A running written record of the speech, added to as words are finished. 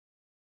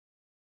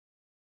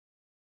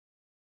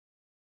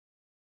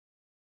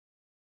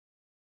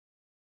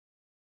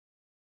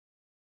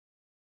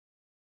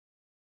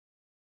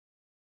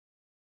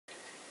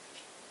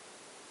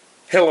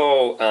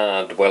Hello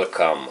and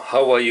welcome.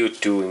 How are you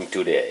doing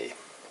today?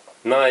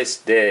 Nice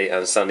day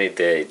and sunny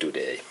day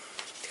today.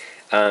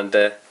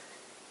 And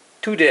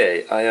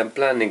today I am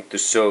planning to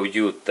show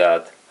you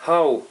that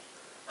how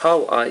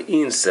I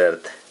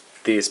insert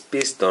these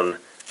piston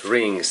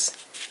rings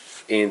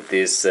in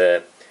this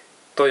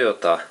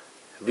Toyota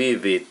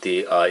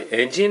VVTi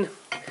engine.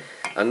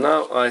 And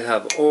now I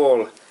have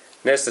all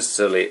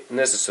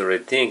necessary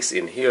things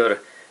in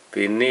here.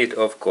 We need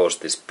of course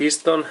this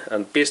piston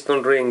and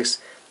piston rings,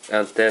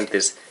 and then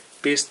this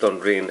piston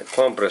ring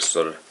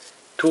compressor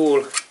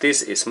tool.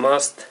 This is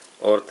must,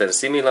 or then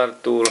similar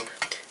tool.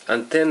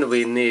 And then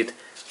we need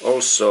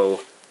also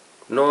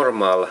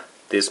normal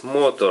this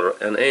motor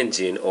and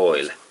engine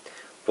oil.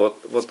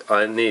 What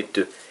I need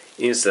to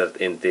insert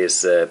in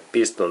these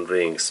piston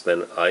rings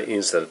when I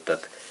insert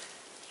that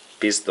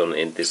piston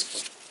in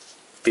this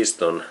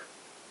piston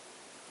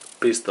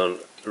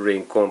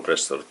ring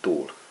compressor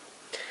tool.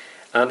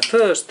 And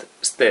first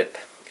step,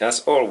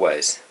 as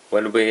always,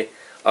 when we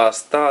are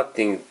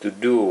starting to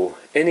do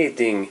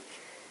anything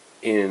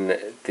in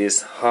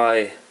these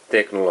high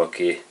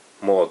technology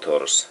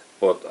motors,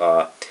 what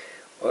are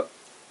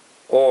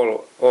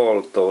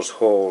all those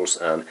holes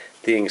and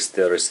things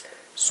there is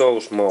so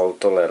small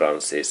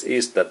tolerances,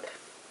 is that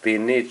we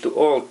need to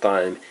all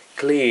time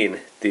clean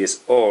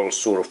this all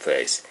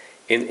surface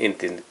in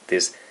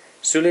this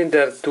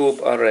cylinder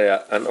tube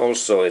area and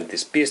also in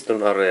this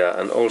piston area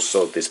and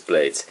also these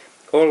plates.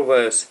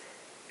 Always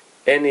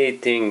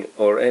anything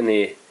or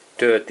any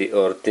dirty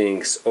or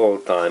things all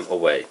time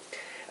away.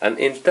 And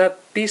in that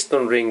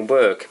piston ring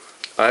work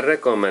I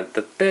recommend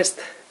that best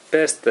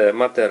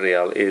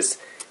material is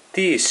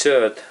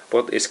t-shirt,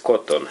 what is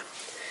cotton.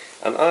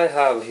 And I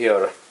have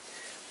here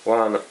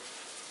one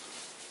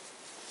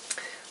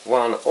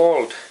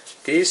old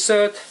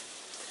t-shirt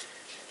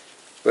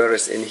where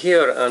is in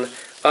here, and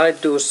I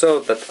do so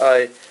that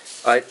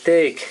I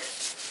take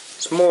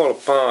small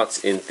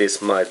parts in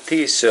this my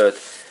t-shirt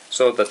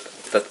so that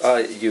I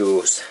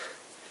use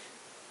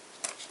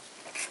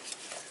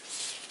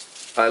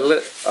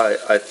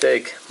I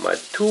take my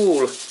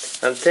tool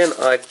and then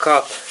I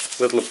cut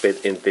a little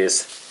bit in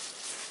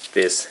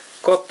this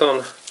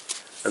cotton,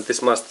 and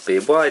this must be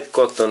white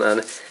cotton,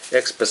 and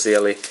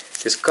especially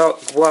this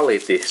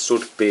quality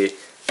should be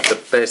the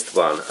best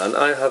one. And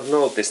I have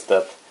noticed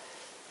that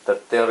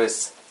there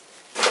is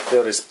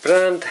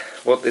brand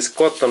what is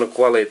cotton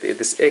quality.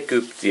 It is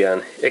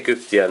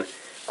Egyptian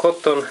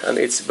cotton, and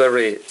it's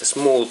very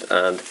smooth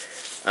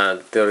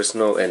and there is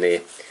no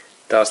any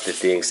dusty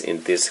things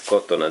in this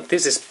cotton, and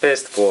this is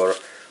best for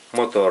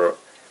motor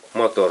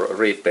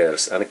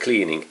repairs and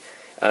cleaning.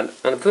 And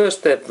first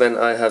step when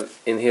I have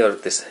in here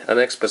this, and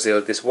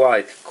especially this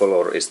white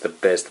color is the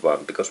best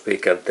one, because we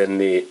can then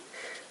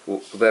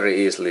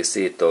very easily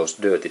see those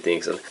dirty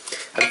things. And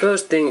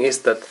first thing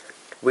is that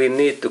we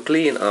need to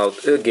clean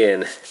out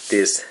again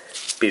this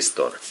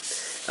piston.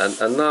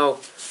 And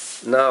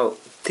now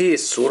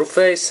this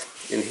surface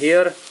in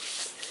here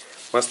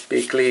must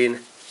be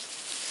clean.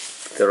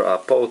 There are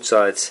both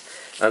sides,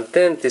 and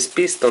then this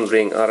piston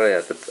ring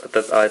area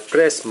that I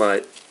press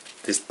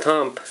this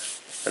thumb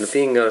and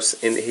fingers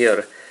in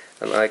here,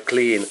 and I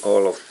clean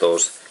all of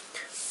those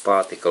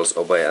particles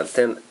away. And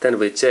then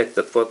we check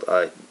that what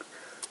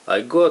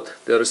I got,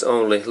 there is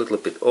only a little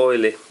bit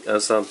oily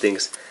and some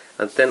things,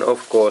 and then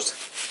of course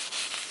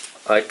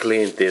I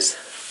clean this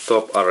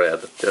top area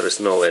that there is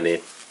no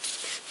any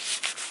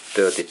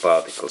dirty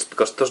particles,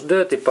 because those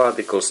dirty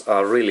particles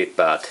are really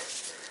bad.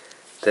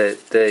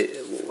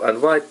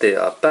 And why they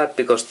are bad?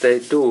 Because they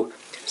do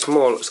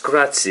small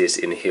scratches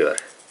in here,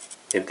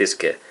 in this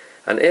case,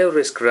 and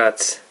every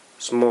scratch,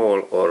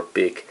 small or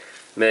big,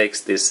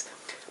 makes this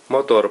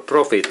motor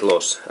profit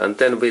loss, and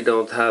then we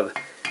don't have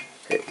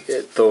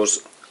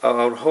those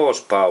our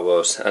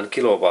horsepowers and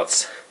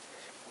kilowatts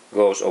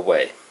goes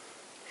away.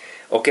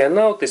 Okay,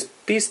 now this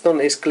piston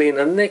is clean,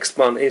 and next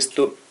one is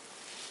to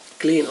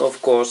clean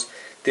of course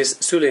this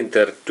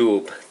cylinder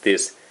tube,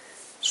 this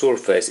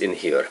surface in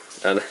here.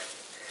 And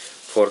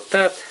for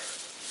that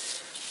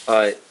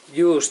I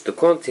use to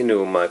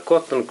continue my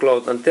cotton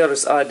cloth, and there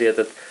is idea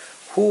that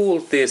whole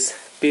this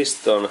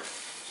piston,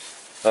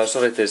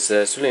 this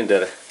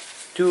cylinder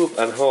tube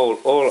and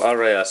all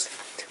areas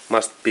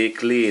must be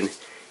clean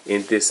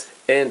in this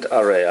end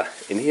area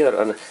in here.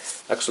 And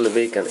actually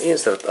we can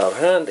insert our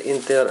hand in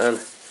there and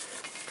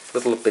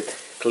little bit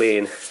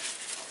clean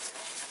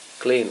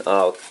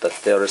out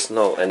that there is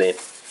no any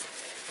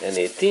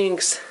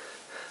things.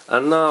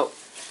 And now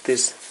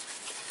this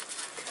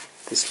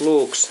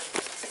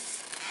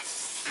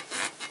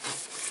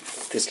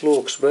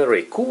looks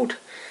very good.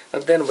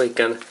 And then we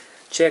can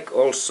check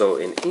also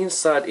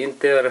inside in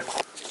there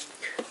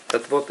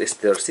that what is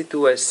their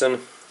situation,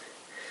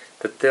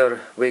 that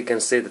there we can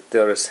see that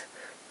there is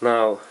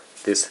now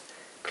this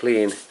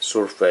clean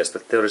surface,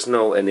 that there is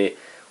no any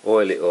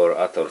oily or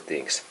other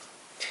things.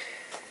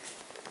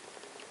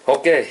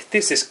 Okay,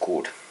 this is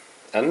good.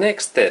 And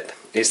next step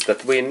is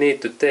that we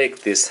need to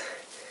take this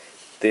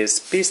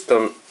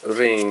piston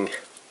ring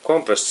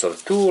compressor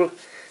tool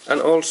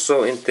and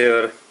also in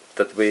there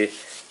that we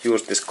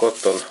use this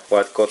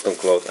white cotton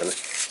cloth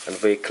and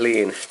we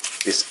clean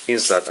this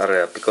inside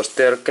area, because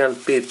there can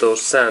be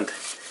those sand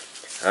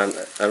and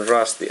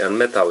rusty and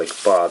metallic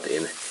part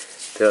in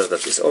there.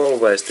 That is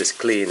always this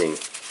cleaning.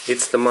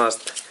 It's the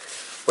must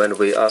when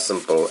we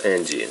assemble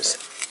engines.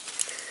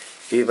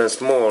 Even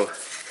small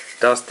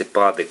dusty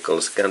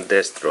particles can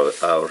destroy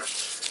our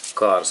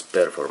car's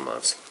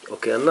performance.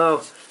 Okay, and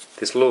now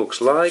this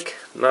looks like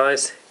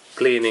nice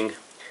cleaning.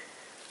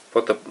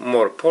 For the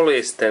more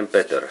polish, then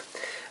better.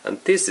 And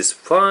this is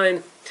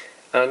fine.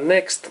 And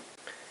next,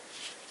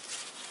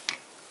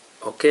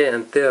 okay,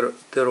 and there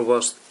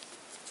was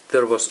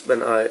when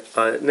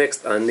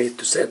next I need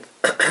to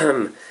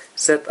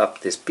set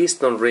up this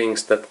piston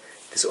rings. That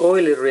this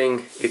oily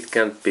ring, it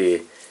can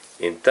be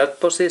in that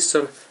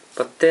position,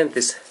 but then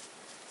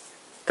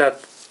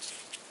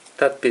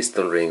that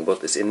piston ring,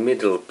 what is in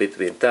middle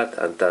between that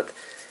and that,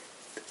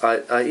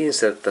 I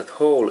insert that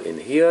hole in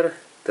here.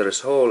 There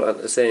is hole on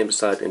the same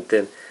side, and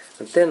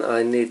then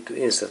I need to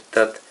insert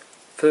that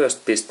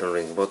first piston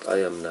ring what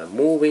I am now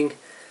moving.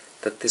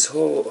 That this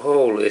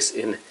hole is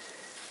in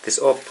this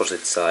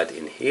opposite side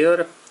in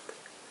here,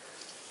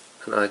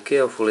 and I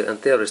carefully, and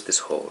there is this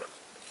hole.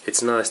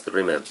 It's nice to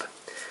remember.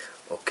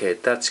 Okay,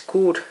 that's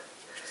good.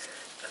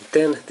 And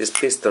then this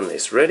piston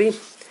is ready,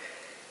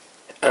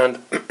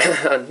 and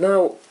and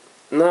now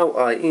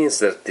I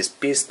insert this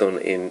piston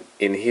in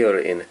here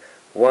in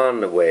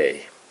one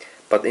way.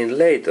 But in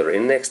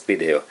next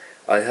video,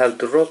 I have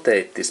to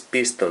rotate this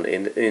piston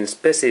in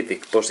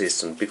specific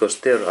position, because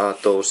there are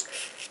those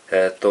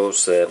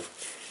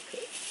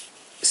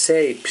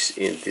shapes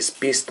in this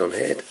piston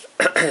head,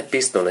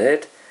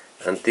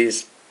 and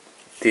these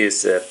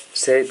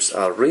shapes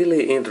are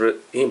really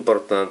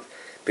important,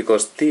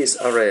 because these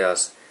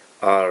areas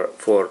are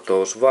for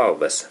those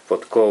valves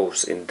what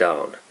goes in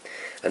down.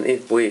 And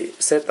if we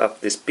set up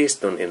this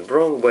piston in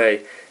wrong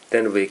way,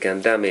 then we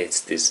can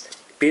damage this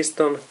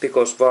piston,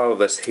 because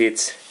valves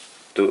hits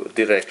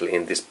directly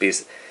in this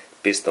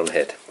piston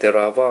head. There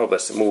are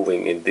valves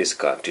moving in this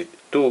kind,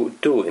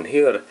 two in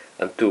here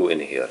and two in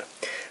here,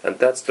 and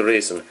that's the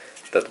reason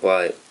that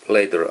why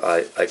later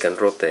I can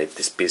rotate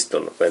this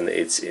piston when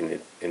it's in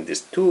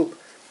this tube.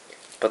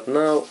 But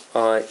now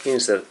I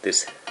insert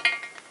this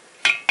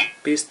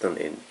piston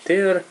in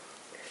there,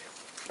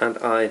 and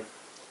I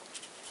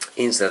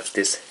insert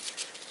this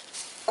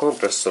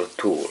compressor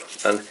tool,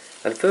 and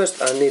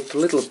first I need to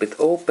little bit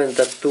open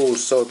that tool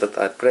so that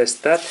I press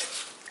that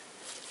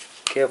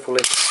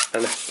carefully,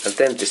 and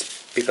then this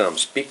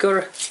becomes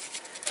bigger,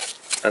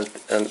 and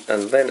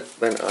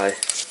when I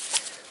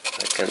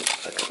can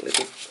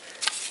little,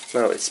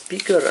 now it's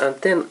bigger, and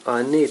then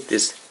I need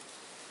this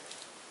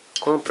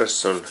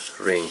compression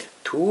ring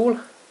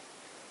tool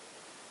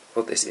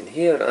what is in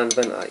here, and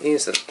when I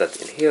insert that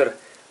in here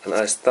and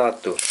I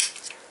start to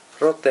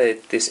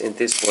rotate this in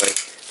this way,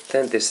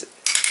 then this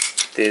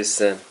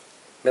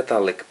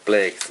metallic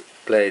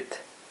plate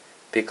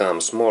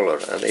becomes smaller,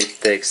 and it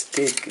takes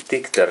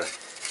thicker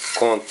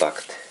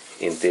contact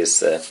in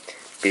this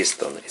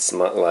piston. It's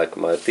like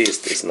my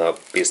fist is now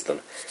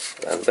piston,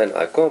 and when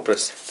I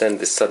compress, then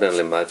this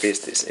suddenly my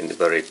fist is in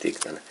very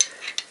thick. And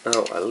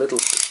now I little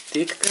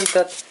thicken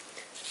that,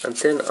 and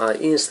then I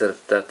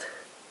insert that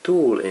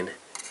tool in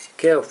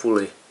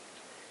carefully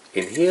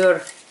in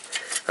here.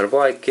 And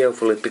why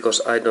carefully? Because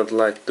I don't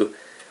like to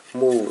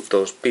move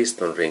those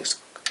piston rings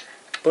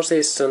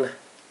position.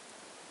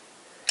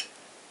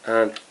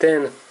 And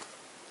then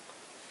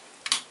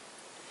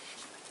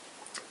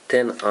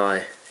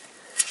I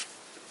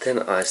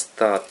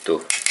start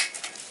to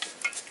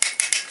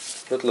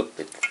little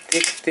bit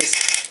thick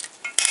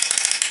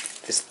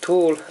this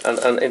tool,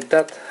 and in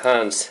that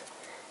hands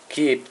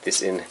keep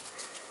this in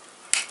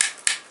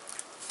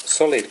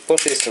solid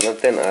position, and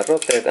then I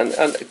rotate and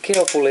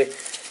carefully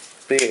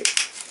we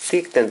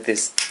thicken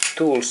this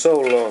tool so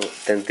long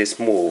then this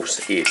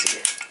moves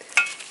easily,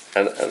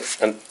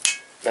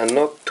 and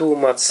not too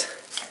much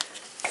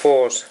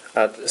force,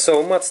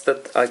 so much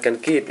that I can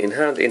keep in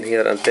hand in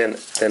here, and then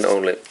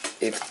only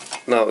if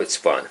now it's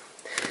fine.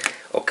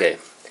 Okay,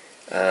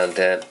 and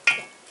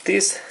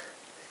this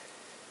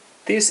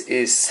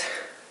is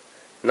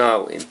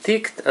now in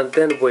thick, and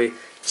then we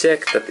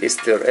check that is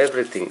there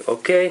everything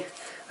okay,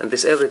 and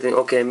this everything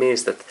okay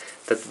means that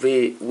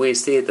we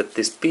see that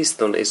this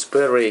piston is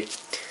very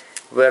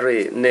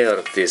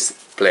near this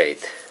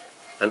plate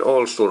and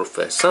all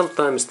surface.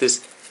 Sometimes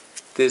this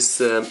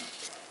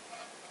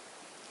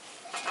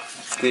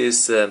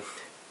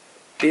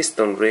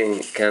piston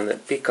ring can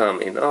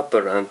become in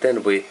upper, and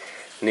then we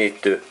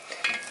need to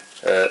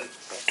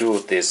do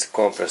this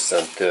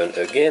compression turn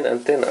again,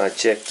 and then I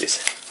check this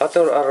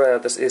other area,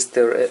 is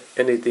there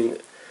anything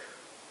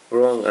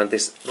wrong, and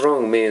this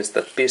wrong means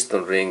that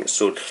piston ring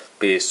should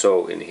be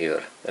so in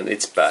here, and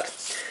it's bad,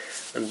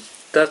 and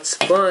that's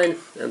fine.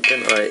 And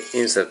then I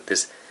insert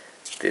this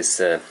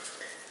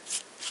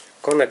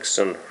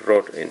connection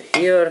rod in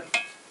here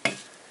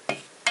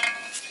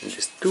in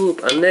this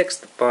tube, and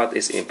next part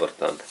is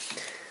important.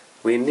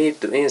 We need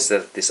to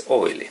insert this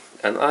oily,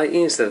 and I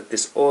insert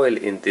this oil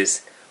in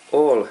this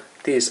all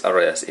these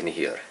areas in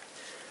here.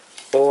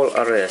 All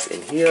areas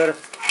in here.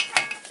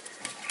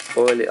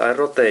 Oil, I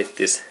rotate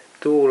this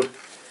tool,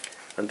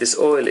 and this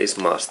oil is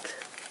must,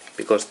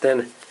 because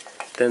then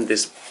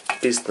this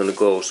piston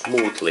goes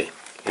smoothly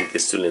in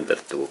this cylinder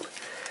tube.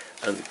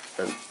 And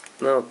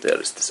now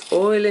there is this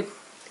oil,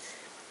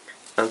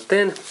 and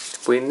then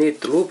we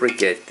need to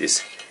lubricate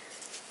this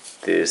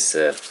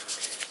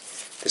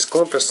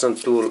compression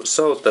tool,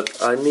 so that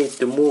I need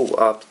to move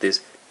up this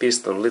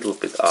piston a little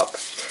bit up.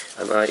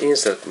 And I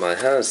insert my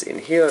hands in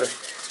here,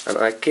 and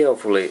I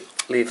carefully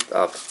lift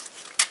up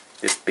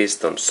this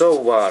piston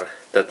so far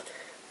that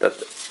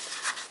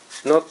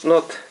not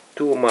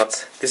too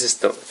much. This is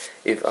the,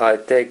 if I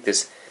take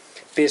this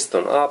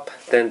piston up,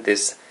 then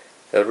this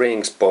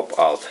rings pop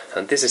out,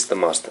 and this is the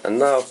must. And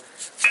now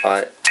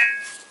I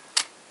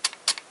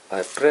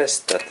press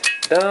that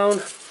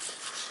down,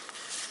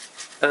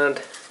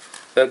 and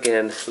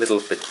again little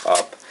bit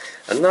up,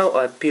 and now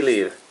I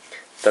believe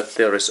that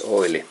there is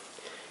oil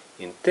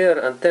in there,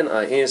 and then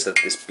I insert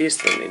this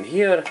piston in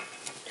here.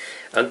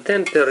 And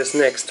then there is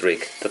next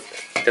trick, that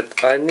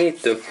I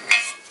need to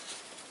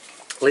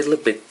little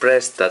bit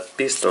press that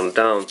piston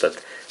down,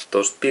 that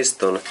those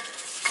piston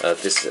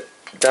this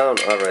down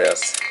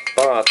areas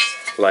parts,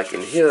 like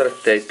in here,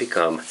 they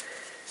become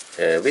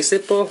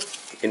visible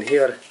in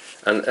here,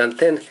 and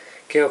then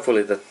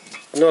carefully that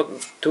not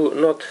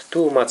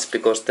too much,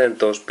 because then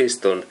those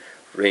piston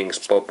rings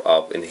pop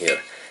up in here.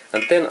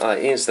 And then I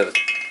insert,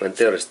 when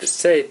there is this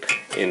shape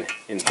in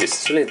this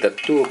cylinder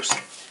tubes.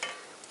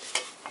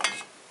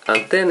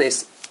 And then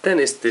is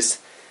this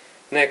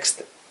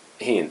next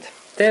hint.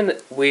 Then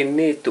we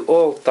need to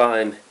all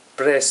time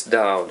press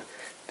down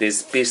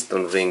this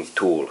piston ring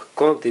tool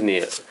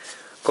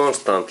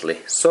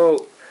constantly,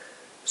 so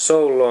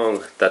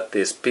long that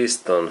this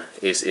piston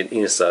is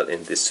inside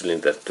in this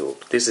cylinder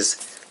tube. This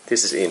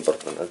is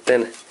important. And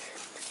then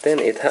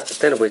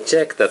we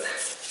check that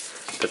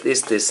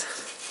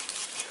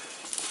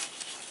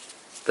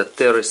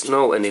there is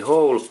no any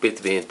hole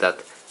between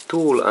that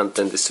tool and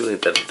then the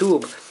cylinder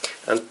tube.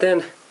 And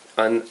then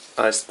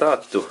I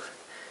start to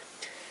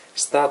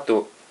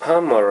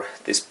hammer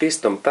this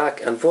piston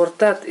back, and for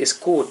that is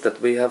good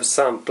that we have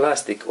some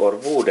plastic or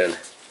wooden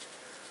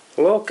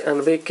lock,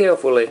 and we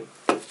carefully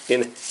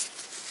in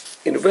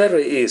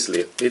very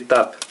easily we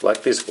tap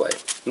like this way,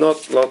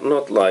 not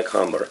like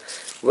hammer,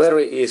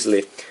 very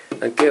easily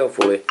and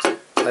carefully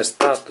I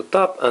start to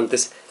tap, and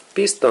this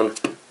piston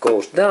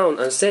goes down,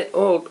 and say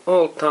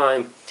all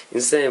time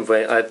in same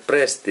way I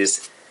press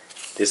this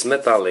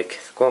metallic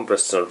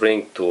compression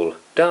ring tool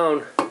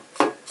down,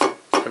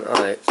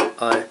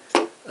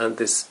 and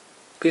this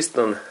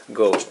piston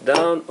goes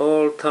down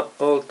all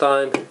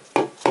time.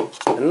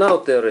 And now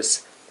there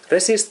is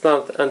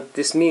resistance, and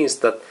this means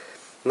that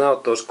now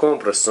those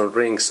compression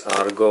rings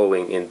are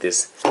going in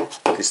this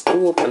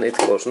tube, and it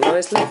goes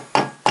nicely.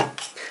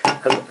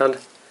 And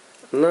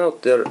now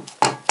there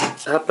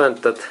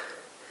happened that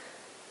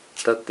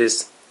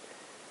this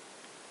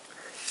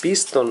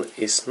piston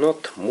is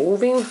not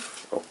moving.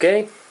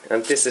 Okay,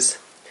 and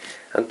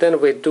then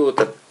we do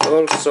that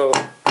also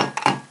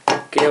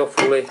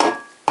carefully,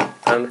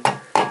 and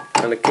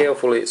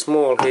carefully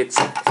small hits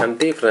and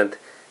different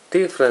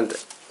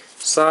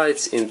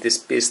sides in this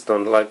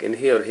piston, like in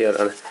here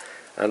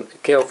and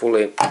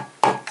carefully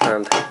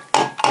and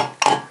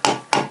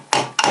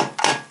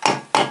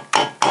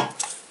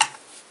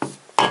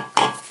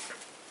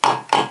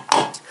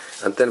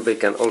then we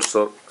can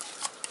also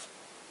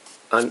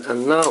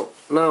and now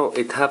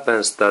it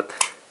happens that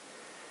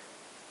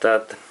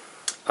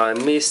I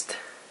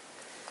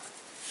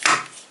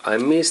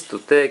missed to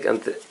take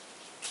and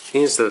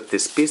insert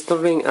this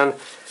piston ring, and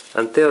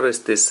there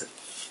is this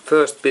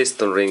first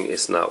piston ring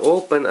is now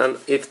open. And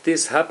if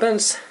this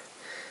happens,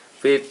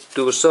 we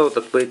do so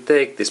that we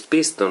take this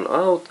piston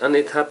out, and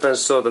it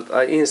happens so that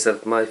I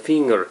insert my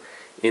finger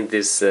in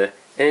this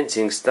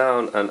engines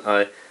down, and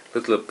I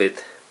little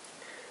bit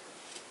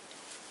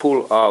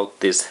pull out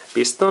this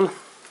piston.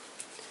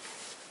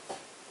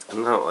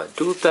 And now I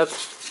do that,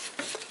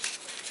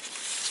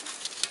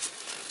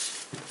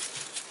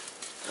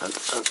 and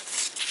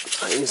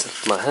I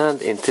insert my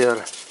hand in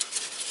there.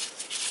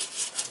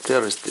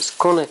 There is this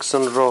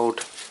connection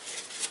rod,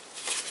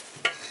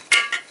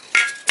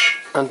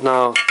 and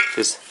now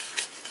this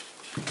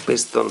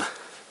piston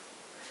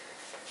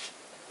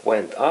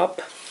went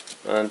up,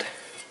 and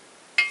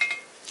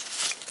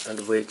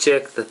we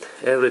check that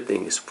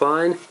everything is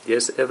fine.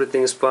 Yes,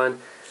 everything is fine.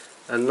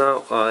 And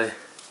now I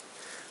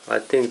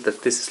think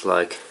that this is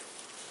like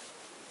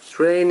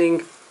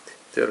training.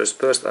 There is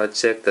first I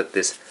check that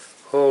these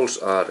holes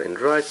are in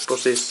right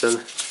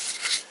position,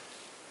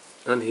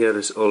 and here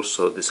is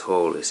also this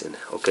hole is in.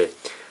 Okay,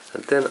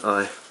 and then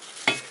I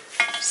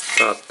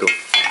start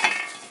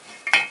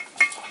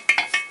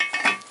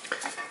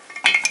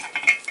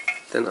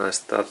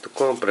to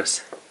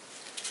compress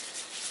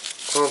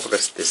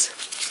this,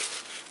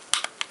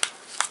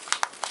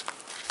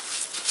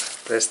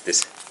 press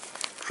this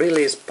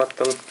release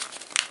button,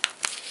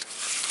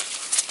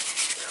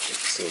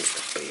 seems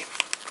to be.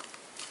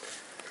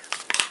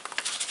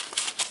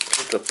 A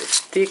little bit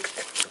sticked.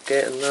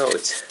 Okay, and now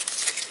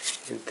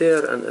it's in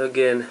there, and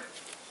again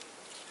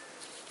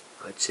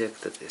I check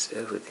that is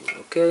everything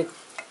okay.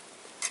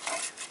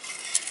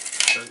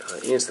 And I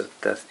insert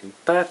that in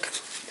back.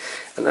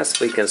 And as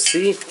we can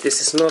see,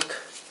 this is not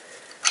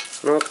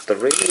a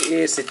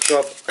really easy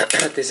job.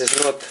 This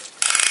is not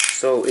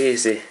so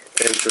easy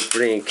then to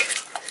drink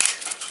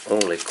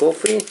only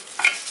coffee.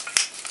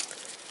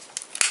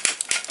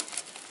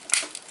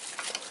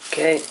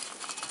 Okay,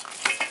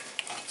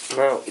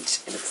 now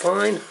it's in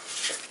fine.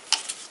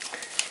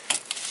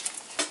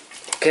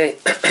 Okay,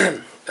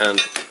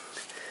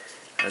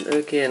 and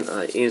again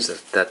I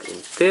insert that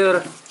in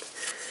there,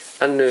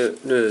 and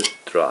new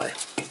try.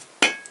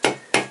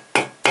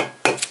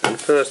 And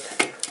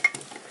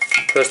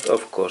first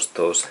of course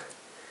those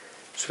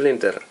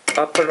cylinder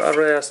upper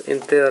areas in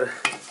there,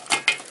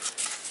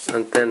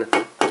 and then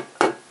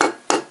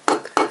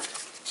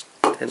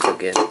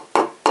again.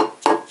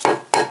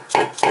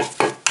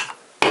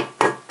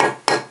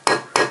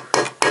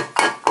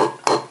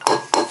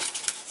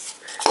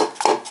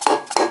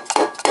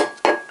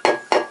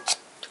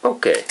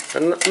 Okay,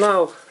 and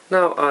now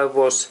I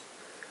was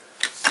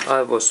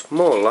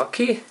more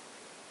lucky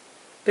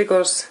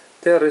because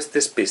there is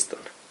this piston.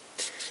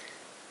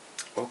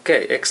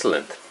 Okay,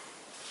 excellent.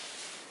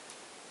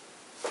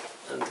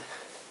 And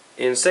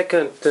in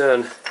second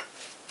turn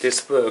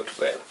this worked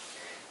well.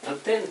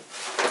 And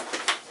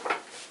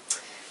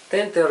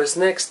then there is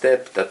next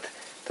step that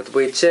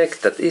we check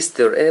that is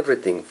there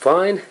everything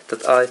fine,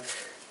 that I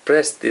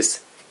press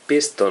this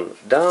piston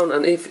down,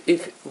 and if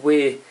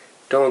we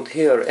don't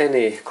hear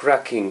any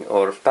cracking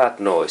or bad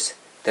noise,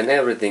 then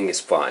everything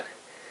is fine.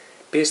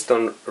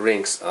 Piston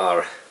rings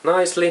are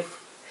nicely.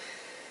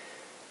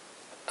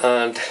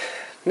 And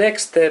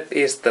next step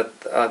is that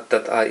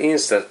I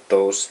insert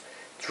those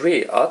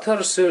 3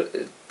 other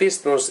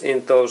pistons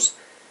in those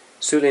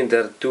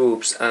cylinder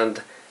tubes,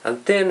 and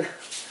then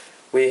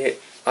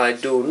I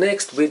do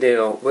next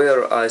video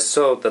where I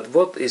show that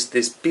what is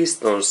this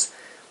piston's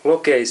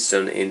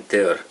location in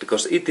there,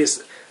 because it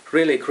is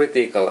really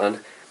critical. And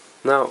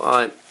now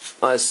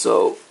I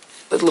show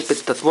a little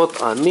bit that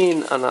what I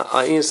mean, and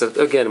I insert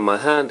again my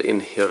hand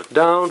in here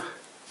down.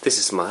 This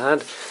is my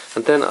hand,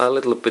 and then I a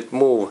little bit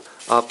move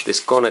up this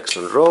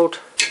connection rod,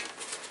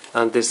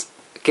 and this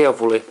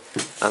carefully,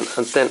 and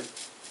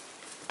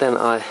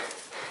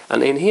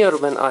in here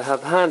when I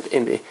have hand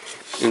in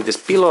this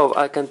pillow,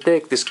 I can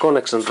take this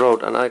connection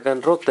rod and I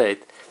can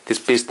rotate this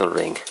piston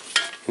ring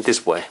in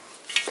this way,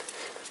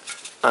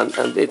 and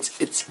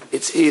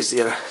it's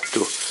easier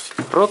to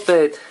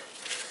rotate.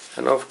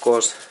 And of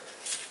course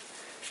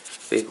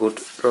we could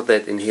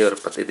rotate in here,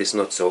 but it is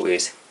not so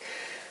easy.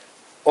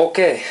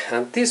 Okay,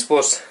 and this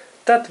was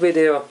that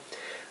video,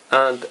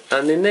 and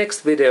in the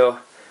next video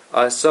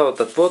I saw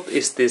that what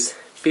is this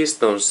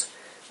pistons,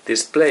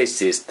 these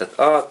places that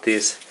are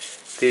these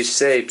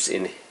shapes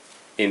in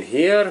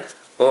here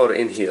or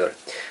in here.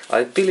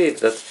 I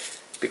believe that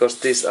because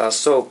these are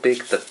so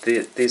big that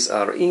these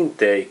are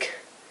intake,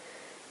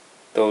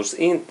 those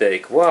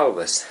intake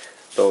valves,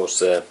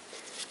 those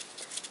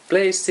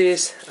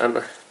places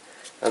and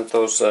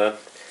those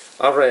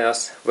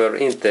areas where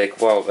intake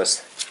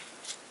valves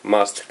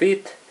must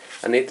fit,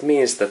 and it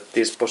means that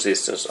these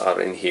positions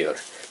are in here,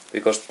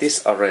 because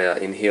this area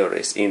in here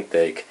is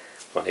intake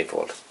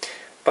manifold.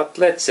 But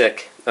let's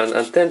check, and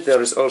then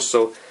there is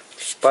also,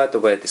 by the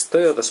way, this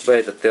Toyota's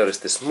way that there is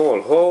this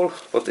small hole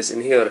what is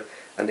in here,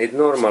 and it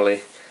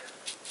normally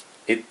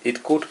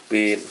it could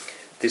be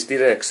this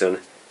direction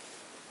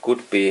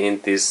could be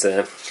in this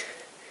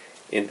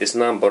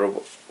number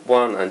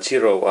 1 and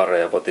 0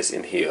 area what is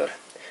in here.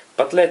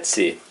 But let's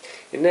see.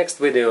 In next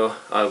video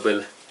I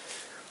will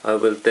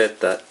tell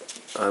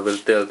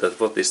that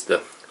what is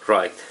the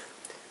right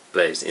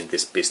place in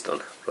this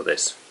piston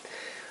rotation.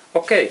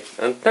 Okay,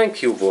 and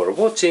thank you for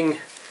watching,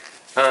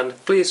 and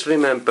please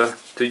remember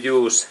to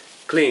use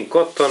clean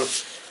cotton,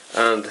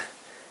 and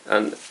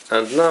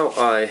now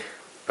I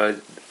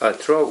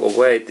throw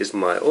away this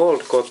my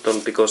old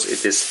cotton because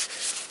it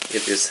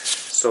is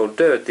so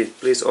dirty.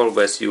 Please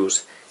always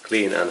use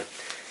clean, and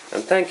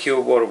thank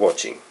you for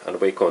watching,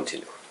 and we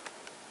continue.